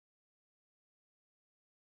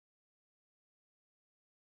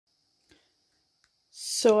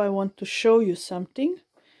So I want to show you something.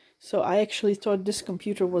 So I actually thought this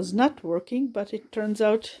computer was not working, but it turns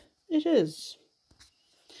out it is.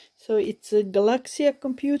 So it's a Galaksija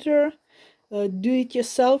computer, a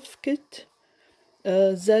do-it-yourself kit,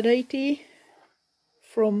 Z80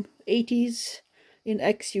 from 80s in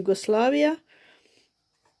ex-Yugoslavia.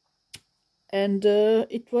 And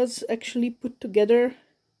it was actually put together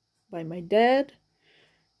by my dad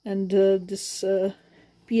and this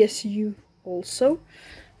PSU also.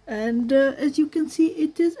 And as you can see,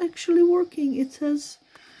 it is actually working. It says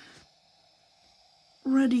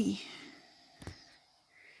ready.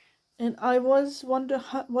 And I was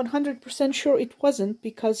 100% sure it wasn't,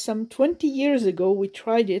 because some 20 years ago we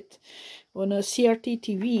tried it on a CRT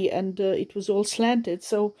TV and it was all slanted.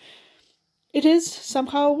 So it is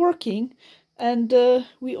somehow working. And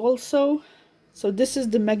we also, so this is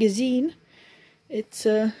the magazine. It's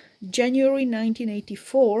January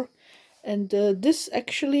 1984. And this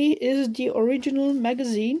actually is the original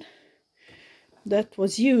magazine that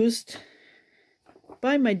was used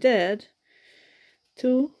by my dad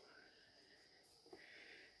to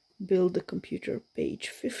build the computer, page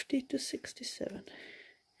 50 to 67.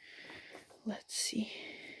 Let's see.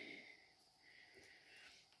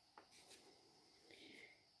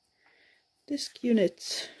 Disk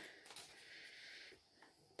units,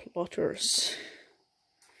 plotters,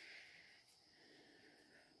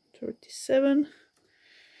 37,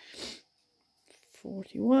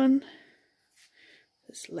 41,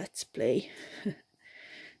 this let's play.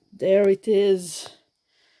 There it is,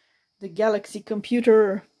 the Galaksija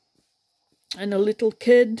computer, and a little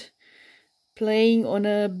kid playing on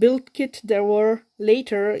a build kit. There were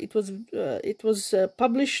later, it was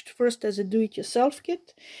published first as a do-it-yourself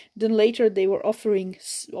kit, then later they were offering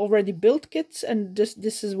already built kits, and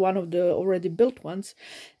this is one of the already built ones.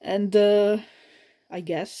 And I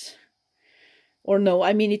guess, or no,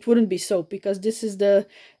 I mean it wouldn't be so, because this is the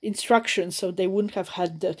instructions, so they wouldn't have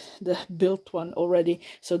had the built one already.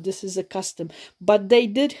 So this is a custom, but they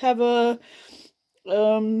did have a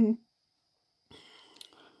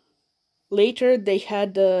later they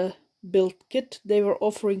had a built kit they were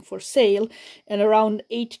offering for sale, and around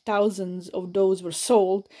 8,000 of those were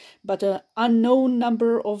sold, but an unknown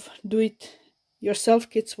number of do-it-yourself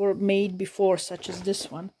kits were made before, such as this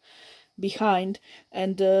one behind.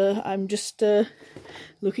 And I'm just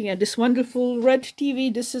looking at this wonderful red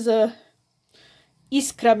TV. This is a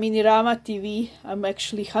Iskra Minirama TV. I'm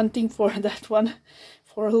actually hunting for that one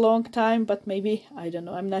for a long time, but maybe, I don't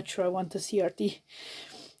know, I'm not sure I want a CRT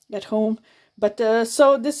at home. But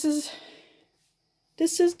so this is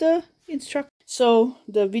the instruction. So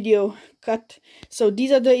the video cut. So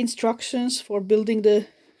these are the instructions for building the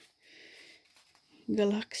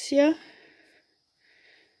Galaksija.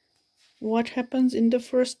 What happens in the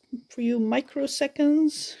first few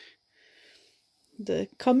microseconds. The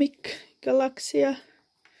comic Galaksija.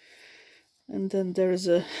 And then there's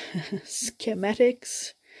a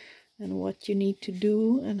schematics and what you need to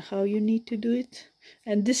do and how you need to do it.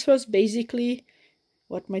 And this was basically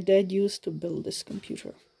what my dad used to build this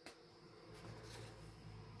computer.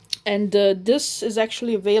 And this is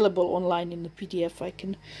actually available online in the PDF. I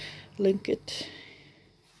can link it.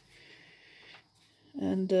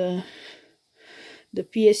 And the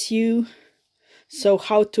PSU. So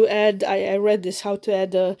how to add, I read this, how to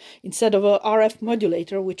add, instead of a RF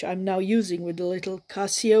modulator, which I'm now using with the little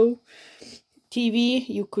CASIO TV,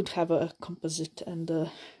 you could have a composite. And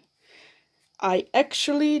I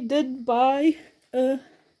actually did buy a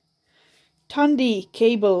Tandy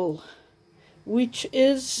cable, which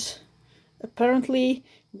is apparently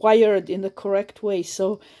wired in the correct way,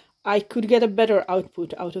 so I could get a better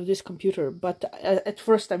output out of this computer. But at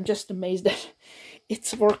first I'm just amazed that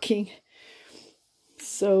it's working.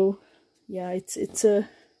 So yeah, it's a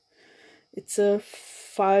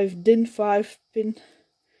DIN 5 pin,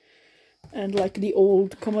 and like the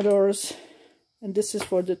old Commodores. And this is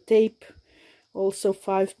for the tape, also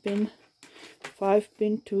 5 pin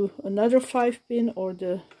to another 5 pin, or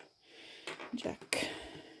the jack.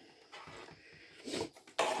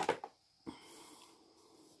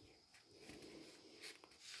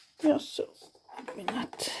 Yeah, so let me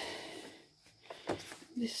not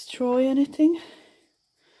destroy anything.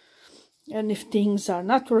 And if things are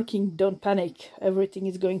not working, don't panic. Everything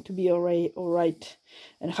is going to be all right.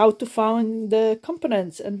 And how to find the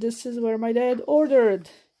components. And this is where my dad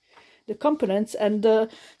ordered the components. And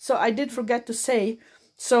so I did forget to say,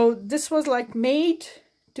 so this was like made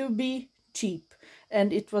to be cheap.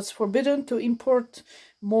 And it was forbidden to import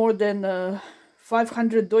more than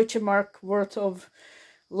 500 Deutsche Mark worth of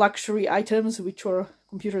luxury items, which were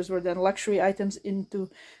computers were then luxury items into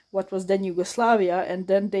what was then Yugoslavia, and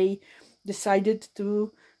then they decided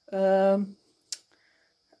to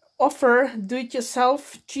offer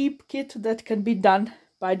do-it-yourself cheap kit that can be done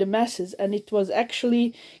by the masses, and it was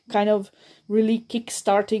actually kind of really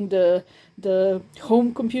kick-starting the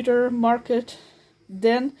home computer market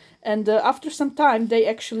then. And after some time they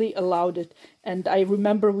actually allowed it, and I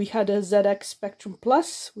remember we had a ZX Spectrum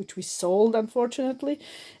Plus, which we sold unfortunately,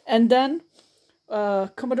 and then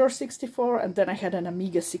Commodore 64, and then I had an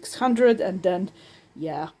Amiga 600, and then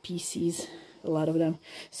yeah, PCs, a lot of them.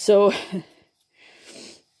 So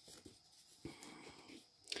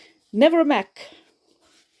never a Mac,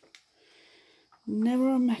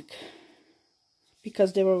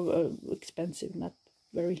 because they were expensive, not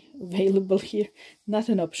very available here, not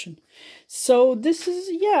an option. So this is,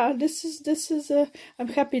 yeah, this is I'm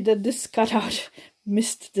happy that this cutout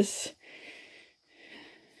missed this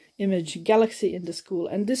image, Galaxy in the school.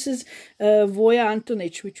 And this is Voja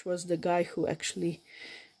Antonic, which was the guy who actually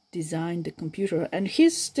designed the computer, and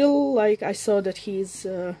he's still, like, I saw that he's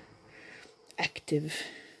active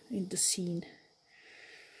in the scene.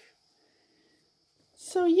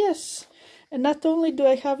 So yes, and not only do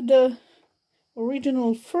I have the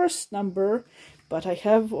original first number, but I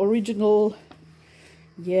have original,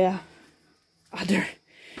 yeah, other,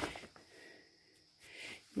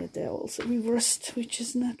 yeah, they're also reversed, which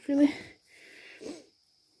is not really,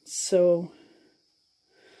 so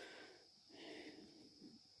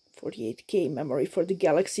 48K memory for the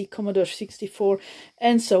Galaxy, Commodore 64,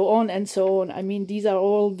 and so on and so on. I mean, these are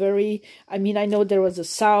all very, I mean, I know there was a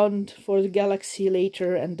sound for the Galaxy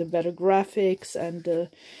later, and the better graphics, and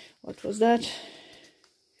what was that?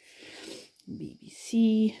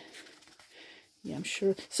 BBC. Yeah, I'm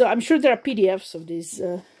sure. So I'm sure there are PDFs of these.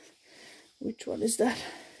 Which one is that?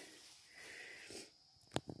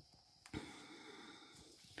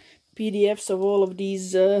 PDFs of all of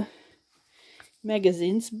these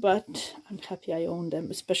magazines, but I'm happy I own them,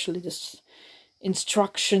 especially this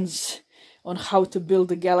instructions on how to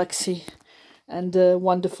build a Galaxy, and the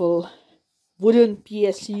wonderful wooden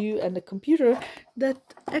PSU, and a computer that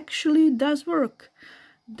actually does work.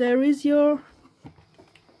 There is your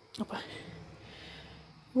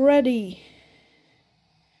ready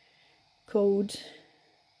code,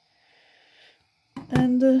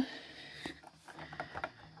 and the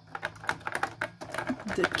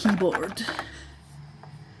keyboard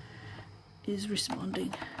is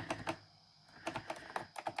responding.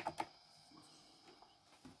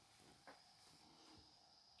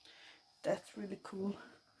 That's really cool.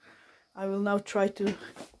 I will now try to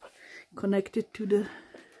connect it to the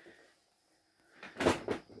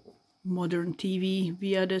modern TV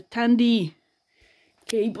via the Tandy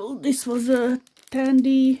cable. This was a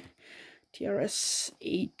Tandy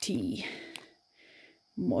TRS-80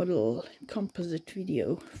 model composite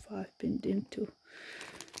video, 5-pin into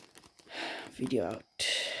video out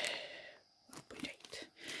 1.8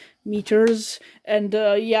 meters, and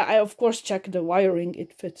yeah, I of course checked the wiring,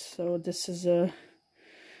 it fits. So this is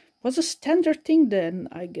was a standard thing then,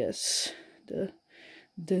 I guess, the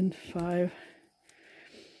DIN 5,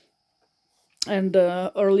 and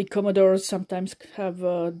early Commodores sometimes have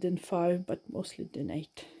DIN 5, but mostly DIN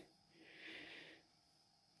 8.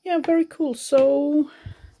 Yeah, very cool. So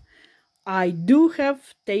I do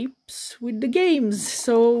have tapes with the games,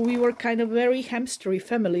 so we were kind of very hamstery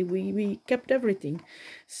family. We kept everything.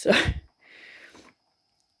 So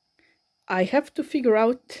I have to figure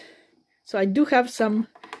out. So I do have some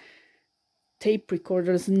tape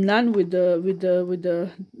recorders, none with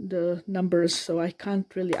the numbers. So I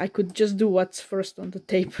can't really. I could just do what's first on the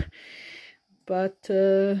tape, but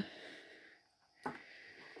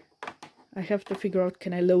I have to figure out,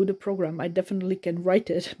 can I load a program? I definitely can write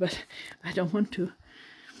it, but I don't want to.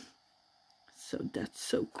 So that's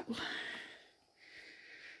so cool.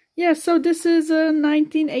 Yeah, so this is a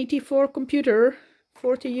 1984 computer,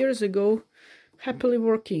 40 years ago, happily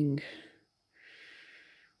working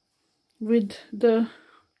with the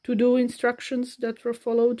to-do instructions that were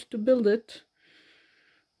followed to build it.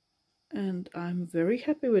 And I'm very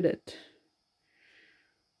happy with it.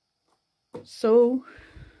 So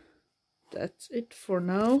that's it for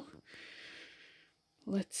now.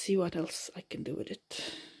 Let's see what else I can do with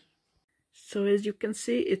it. So as you can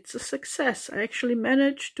see, it's a success. I actually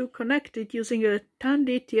managed to connect it using a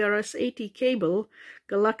Tandy TRS-80 cable.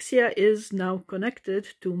 Galaksija is now connected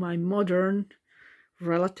to my modern,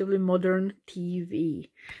 relatively modern TV.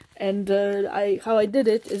 And how I did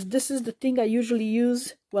it is, this is the thing I usually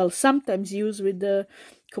use, well, sometimes use with the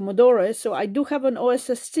Commodore. So I do have an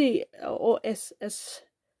OSSC,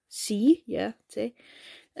 yeah, say,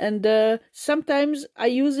 And sometimes I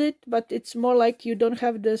use it, but it's more like you don't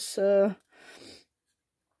have this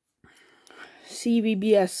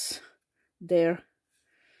CVBS there,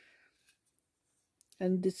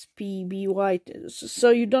 and this PB white, so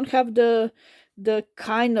you don't have the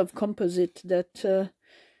kind of composite that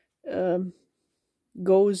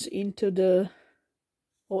goes into the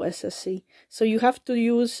OSSC. So you have to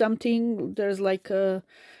use something. There's like a,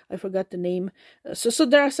 I forgot the name. So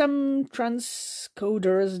there are some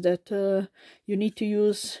transcoders that you need to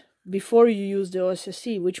use before you use the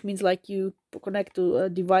OSSC, which means like you connect to a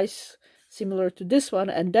device similar to this one,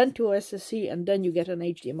 and then to OSSC, and then you get an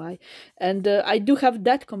HDMI. And I do have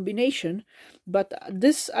that combination, but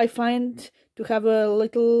this I find to have a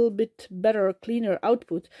little bit better, cleaner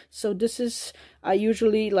output. So this is, I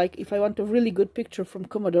usually, like, if I want a really good picture from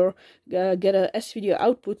Commodore, get a S-video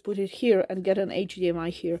output, put it here, and get an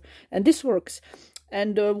HDMI here. And this works.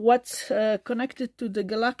 And what's connected to the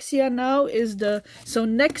Galaksija now is the, so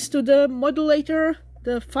next to the modulator,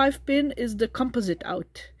 the 5-pin is the composite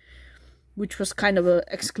out, which was kind of a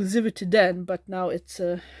exclusivity then, but now it's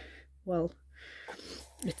well,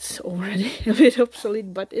 it's already a bit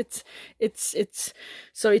obsolete, but it's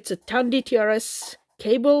so it's a 10 DTRS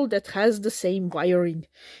cable that has the same wiring,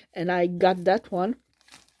 and I got that one.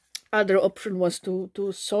 Other option was to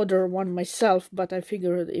solder one myself, but I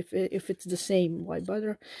figured if it's the same, why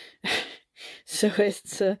bother? So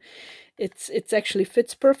it's actually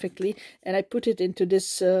fits perfectly, and I put it into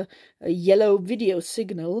this yellow video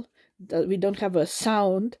signal that we don't have a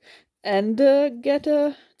sound, and get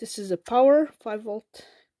a, this is a power, 5-volt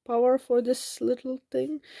power for this little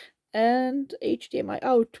thing, and HDMI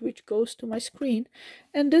out, which goes to my screen,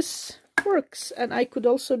 and this works. And I could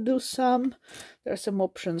also do some, there are some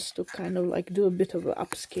options to kind of like do a bit of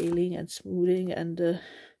upscaling and smoothing, and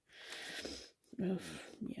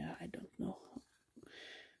yeah, I don't know,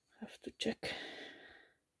 have to check,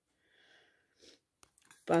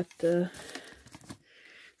 but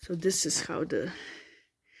so this is how the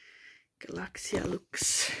Galaksija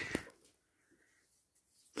looks.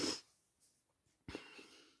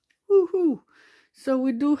 Woohoo! So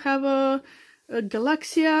we do have a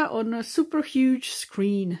Galaksija on a super huge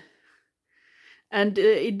screen. And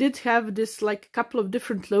it did have this, like, a couple of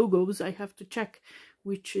different logos. I have to check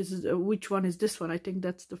which one is this one. I think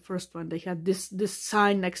that's the first one. They had this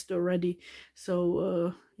sign next already.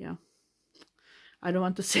 So yeah. I don't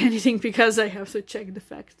want to say anything because I have to check the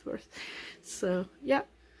facts first. So yeah.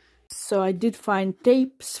 So I did find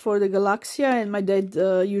tapes for the Galaksija, and my dad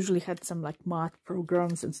usually had some like math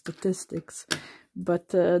programs and statistics. But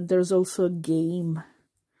there's also a game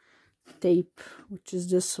tape, which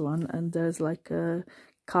is this one, and there's like a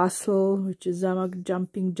castle, which is Zamak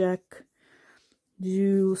Jumping Jack,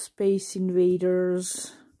 Zoo, Space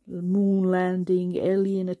Invaders, the Moon Landing,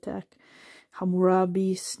 Alien Attack,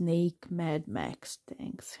 Hammurabi, Snake, Mad Max.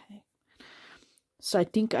 Thanks. So I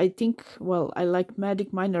think well, I like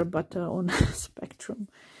Magic Miner, but on Spectrum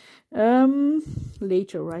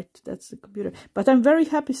later, right? That's the computer. But I'm very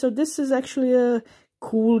happy. So this is actually a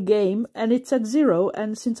cool game, and it's at 0.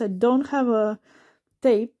 And since I don't have a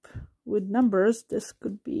tape with numbers, this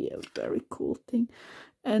could be a very cool thing.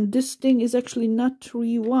 And this thing is actually not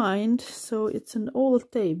rewind, so it's an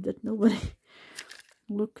old tape that nobody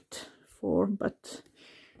looked for, but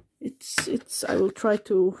it's I will try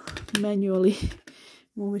to manually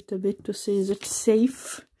move it a bit to see is it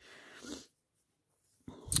safe.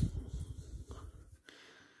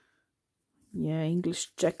 Yeah,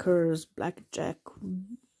 English checkers, blackjack,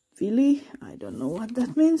 Willy, I don't know what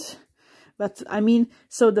that means, but I mean,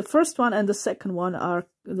 so the first one and the second one are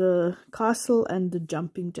the castle and the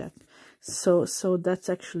jumping jack, so that's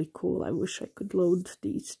actually cool. I wish I could load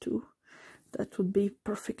these two. That would be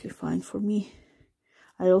perfectly fine for me.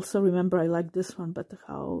 I also remember I like this one, but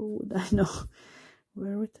how would I know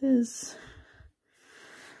where it is?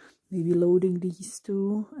 Maybe loading these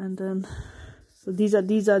two, and then so these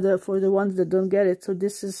are the for the ones that don't get it. So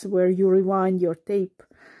this is where you rewind your tape,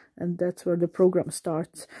 and that's where the program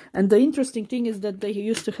starts. And the interesting thing is that they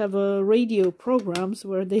used to have radio programs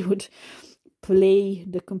where they would play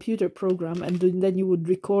the computer program, and then you would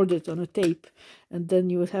record it on a tape, and then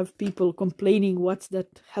you would have people complaining, what's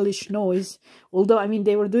that hellish noise? Although, I mean,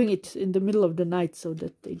 they were doing it in the middle of the night so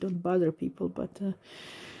that they don't bother people, but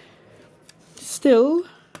still,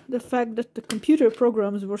 the fact that the computer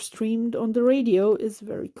programs were streamed on the radio is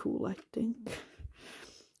very cool, I think.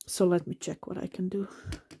 So let me check what I can do.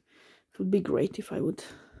 It would be great if I would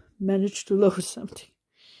manage to load something.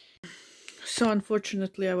 So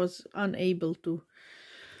unfortunately I was unable to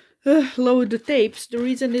load the tapes. The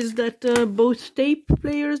reason is that both tape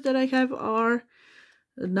players that I have are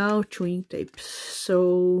now chewing tapes.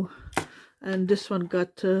 So, and this one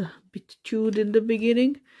got a bit chewed in the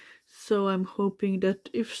beginning, so I'm hoping that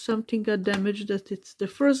if something got damaged, that it's the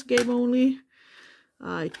first game only.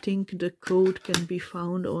 I think the code can be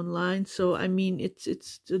found online, so I mean it's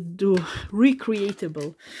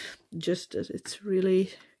recreatable, just as it's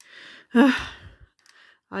really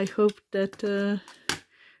I hope that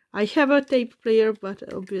I have a tape player, but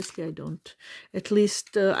obviously I don't. At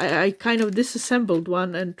least I kind of disassembled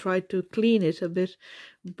one and tried to clean it a bit,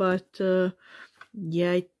 but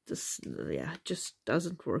yeah, it just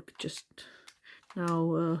doesn't work. Just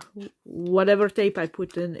now, whatever tape I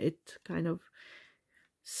put in, it kind of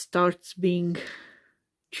starts being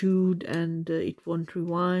chewed, and it won't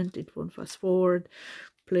rewind, it won't fast forward,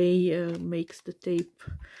 play, makes the tape,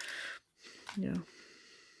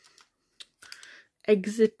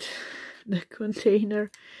 exit the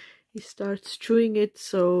container. He starts chewing it,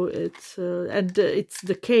 so it's and it's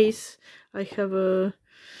the case. I have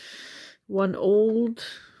one old,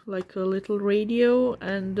 like a little radio,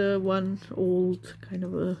 and one old kind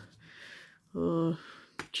of a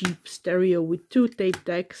cheap stereo with 2 tape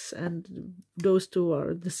decks, and those two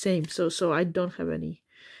are the same. So I don't have any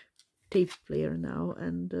tape player now,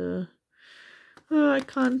 and I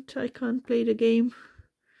can't play the game.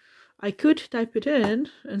 I could type it in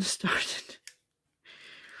and start it,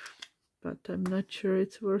 but I'm not sure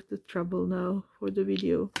it's worth the trouble now for the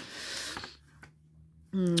video.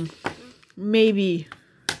 Maybe.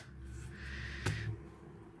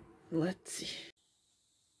 Let's see.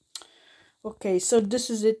 Okay, so this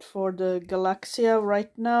is it for the Galaksija.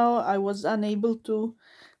 Right now I was unable to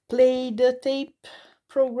play the tape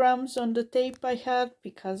programs on the tape I had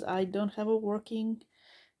because I don't have a working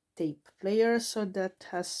tape player, so that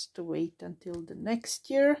has to wait until the next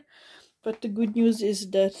year. But the good news is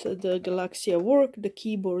that the Galaksija works, the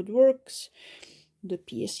keyboard works, the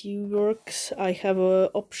PSU works. I have an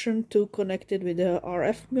option to connect it with a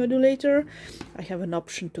RF modulator. I have an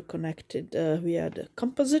option to connect it via the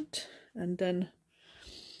composite, and then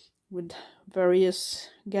with various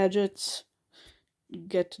gadgets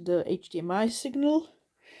get the HDMI signal.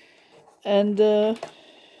 And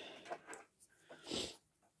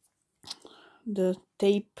the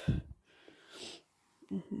tape,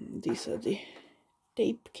 these are the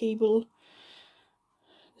tape cable,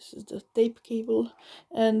 this is the tape cable,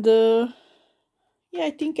 and yeah,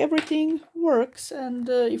 I think everything works. And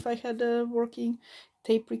if I had a working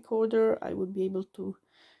tape recorder, I would be able to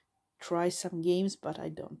try some games, but I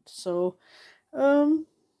don't. So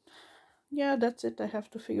yeah, that's it. I have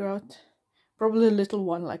to figure out probably a little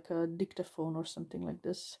one, like a dictaphone or something like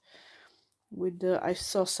this. With I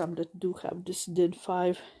saw some that do have this DID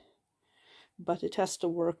 5, but it has to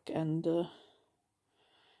work and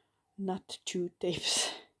not chew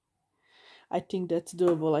tapes. I think that's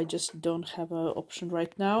doable. I just don't have an option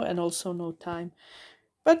right now, and also no time.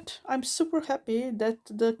 But I'm super happy that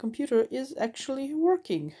the computer is actually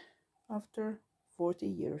working after 40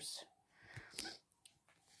 years.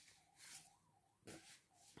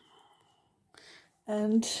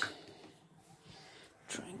 And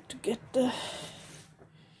trying to get the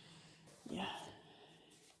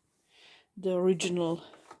original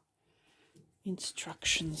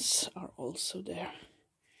instructions are also there.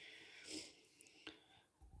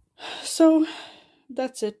 So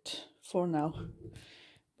that's it for now.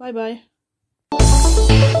 Bye bye.